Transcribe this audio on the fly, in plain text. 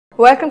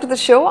Welcome to the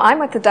show.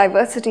 I'm at the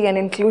Diversity and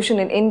Inclusion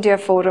in India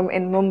Forum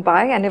in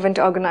Mumbai, an event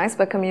organized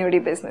by Community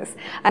Business.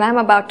 And I'm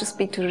about to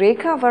speak to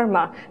Rekha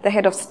Verma, the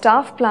head of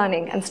staff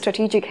planning and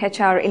strategic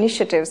HR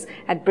initiatives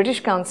at British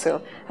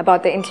Council,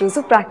 about the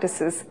inclusive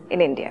practices in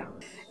India.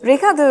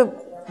 Rekha, the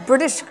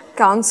British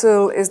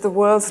Council is the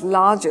world's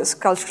largest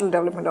cultural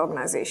development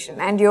organization,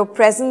 and your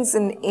presence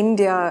in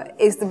India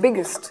is the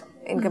biggest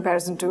in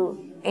comparison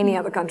to any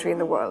other country in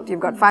the world. You've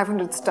got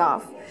 500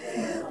 staff.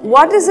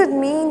 What does it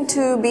mean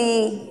to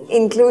be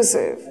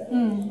inclusive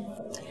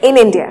in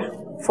India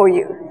for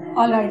you?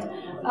 All right.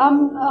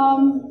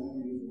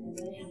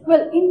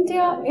 Well,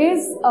 India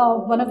is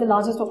one of the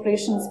largest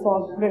operations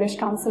for British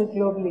Council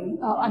globally,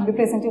 and we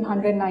present in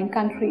 109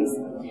 countries.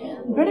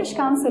 British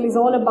Council is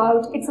all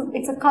about,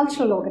 it's a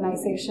cultural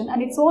organization,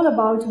 and it's all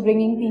about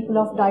bringing people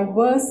of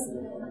diverse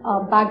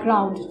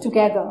background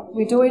together.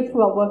 We do it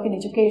through our work in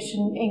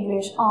education,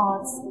 English,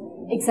 arts,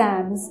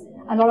 exams,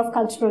 and a lot of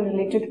cultural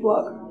related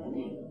work.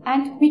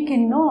 And we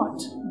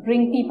cannot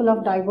bring people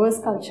of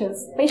diverse cultures,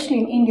 especially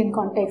in Indian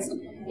context,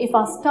 if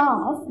our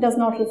staff does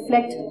not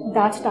reflect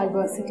that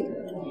diversity.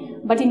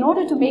 But in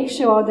order to make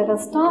sure that our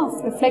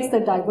staff reflects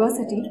that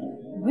diversity,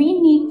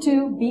 we need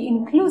to be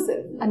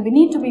inclusive. And we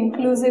need to be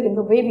inclusive in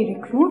the way we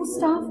recruit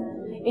staff,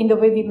 in the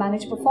way we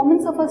manage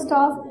performance of our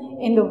staff,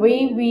 in the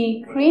way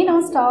we train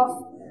our staff.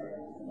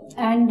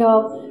 And,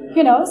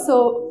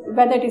 so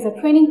whether it is a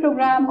training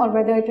program or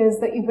whether it is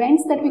the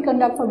events that we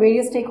conduct for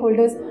various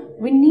stakeholders,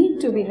 we need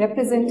to be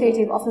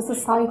representative of the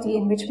society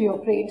in which we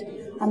operate.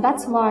 And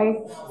that's why,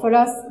 for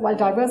us, while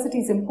diversity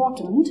is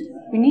important,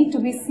 we need to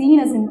be seen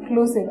as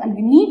inclusive, and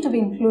we need to be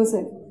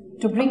inclusive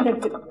to bring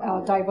that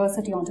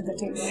diversity onto the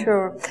table.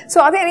 Sure.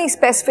 So are there any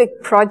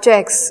specific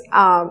projects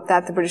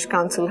that the British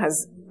Council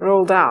has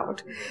rolled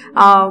out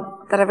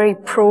that are very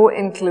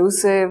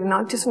pro-inclusive,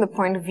 not just from the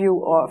point of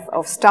view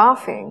of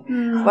staffing,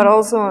 but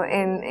also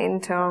in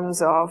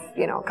terms of,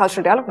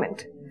 cultural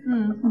development?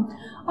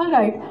 All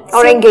right.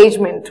 Or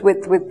engagement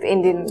with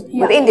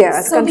India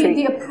as a country.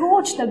 The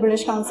approach that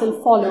British Council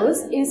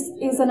follows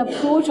is an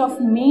approach of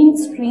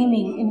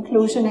mainstreaming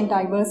inclusion and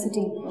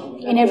diversity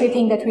in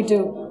everything that we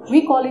do.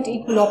 We call it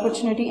equal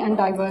opportunity and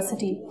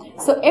diversity.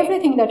 So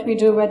everything that we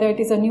do, whether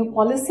it is a new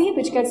policy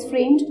which gets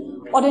framed,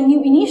 or a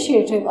new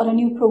initiative or a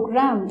new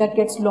program that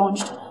gets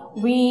launched,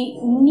 we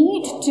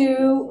need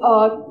to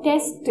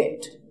test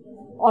it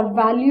or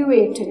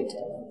evaluate it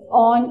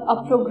on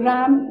a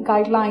program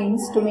guidelines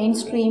to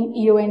mainstream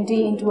EOND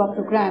into our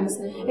programs.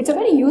 It's a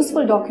very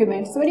useful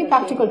document. It's a very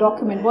practical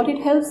document. What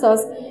it helps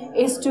us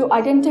is to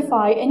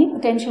identify any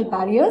potential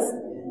barriers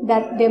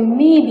that there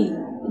may be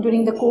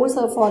during the course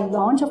of our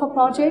launch of a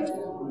project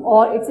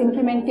or its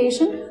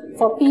implementation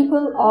for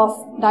people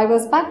of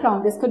diverse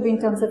background. This could be in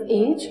terms of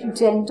age,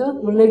 gender,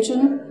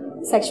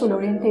 religion, sexual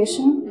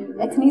orientation,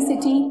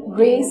 ethnicity,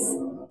 race,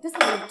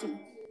 disability.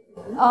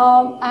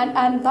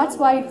 And that's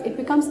why it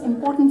becomes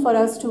important for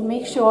us to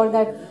make sure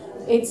that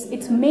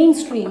it's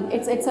mainstream.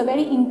 It's a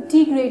very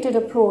integrated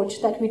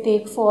approach that we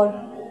take for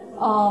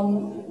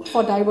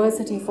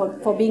diversity,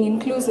 for being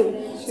inclusive.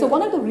 Sure. So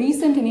one of the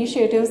recent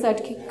initiatives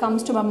that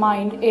comes to my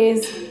mind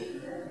is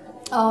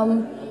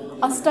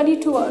a study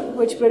tour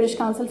which British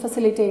Council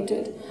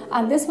facilitated.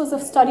 And this was a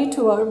study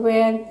tour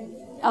where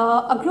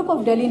a group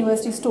of Delhi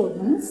University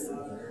students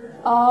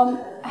so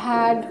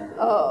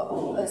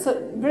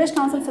British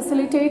Council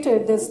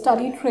facilitated this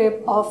study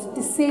trip of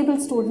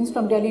disabled students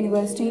from Delhi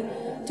University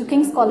to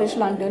King's College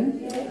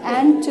London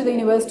and to the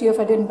University of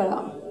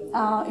Edinburgh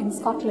in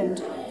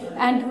Scotland.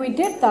 And we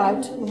did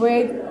that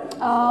with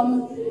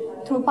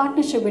through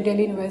partnership with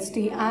Delhi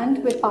University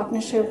and with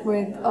partnership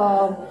with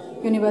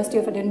University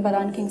of Edinburgh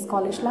and King's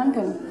College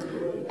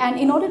London. And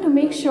in order to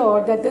make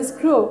sure that this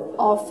group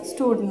of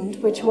students,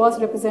 which was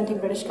representing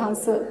British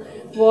Council,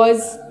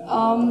 was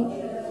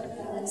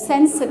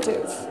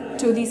sensitive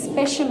to the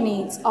special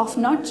needs of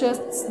not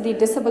just the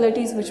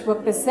disabilities which were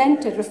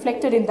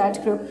reflected in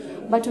that group,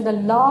 but to the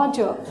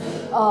larger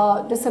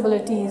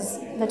disabilities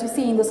that you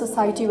see in the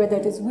society, whether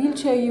it is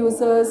wheelchair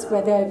users,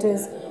 whether it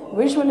is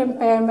visual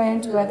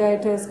impairment, whether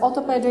it is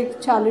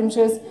orthopedic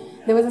challenges.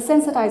 There was a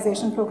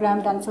sensitization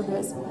program done for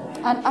this.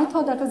 And I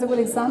thought that was a good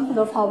example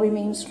of how we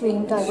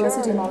mainstream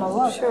diversity in all our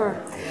work. Sure.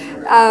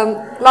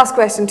 Last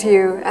question to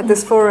you at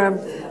this forum.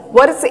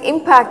 What is the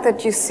impact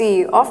that you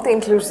see of the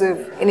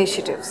inclusive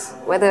initiatives,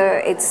 whether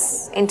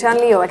it's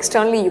internally or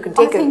externally? You can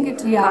take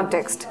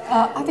context.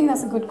 I think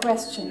that's a good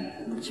question,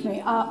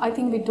 Lakshmi. I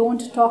think we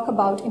don't talk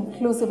about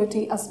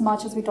inclusivity as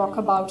much as we talk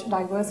about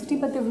diversity,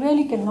 but there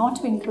really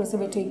cannot be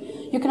inclusivity.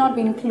 You cannot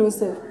be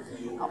inclusive,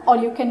 or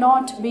you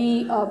cannot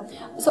be.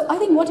 So I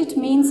think what it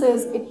means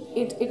is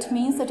it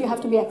means that you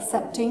have to be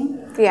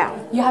accepting. Yeah.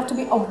 You have to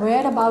be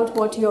aware about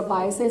what your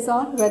biases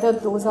are, whether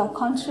those are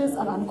conscious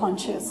or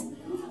unconscious.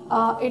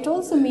 It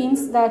also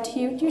means that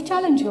you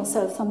challenge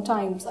yourself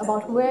sometimes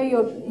about where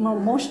your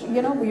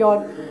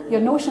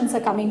notions are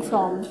coming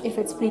from, if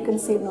it's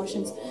preconceived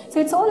notions.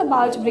 So it's all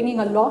about bringing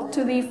a lot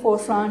to the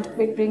forefront,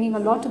 bringing a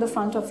lot to the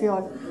front of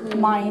your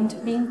mind,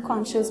 being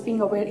conscious,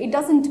 being aware. It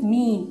doesn't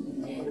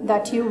mean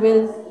that you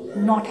will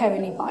not have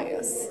any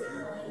bias.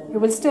 You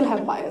will still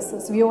have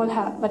biases, we all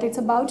have, but it's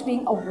about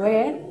being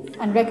aware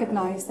and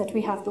recognize that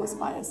we have those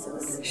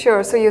biases.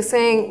 Sure, so you're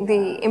saying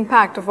the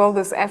impact of all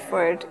this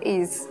effort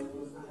is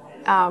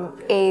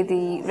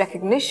the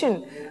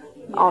recognition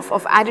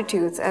of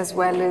attitudes as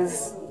well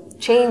as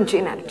change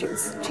in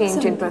attitudes,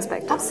 change in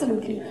perspective.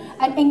 Absolutely.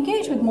 And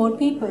engage with more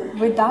people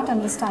with that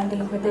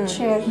understanding, with the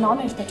shared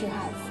knowledge that you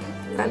have.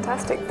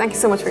 Fantastic. Thank you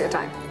so much for your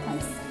time.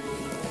 Thanks.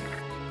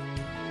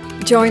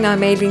 Join our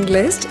mailing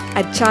list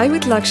at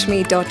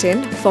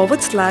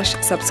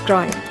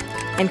chaiwithlakshmi.in/subscribe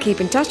and keep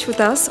in touch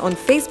with us on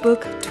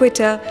Facebook,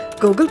 Twitter,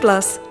 Google+,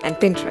 and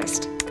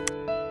Pinterest.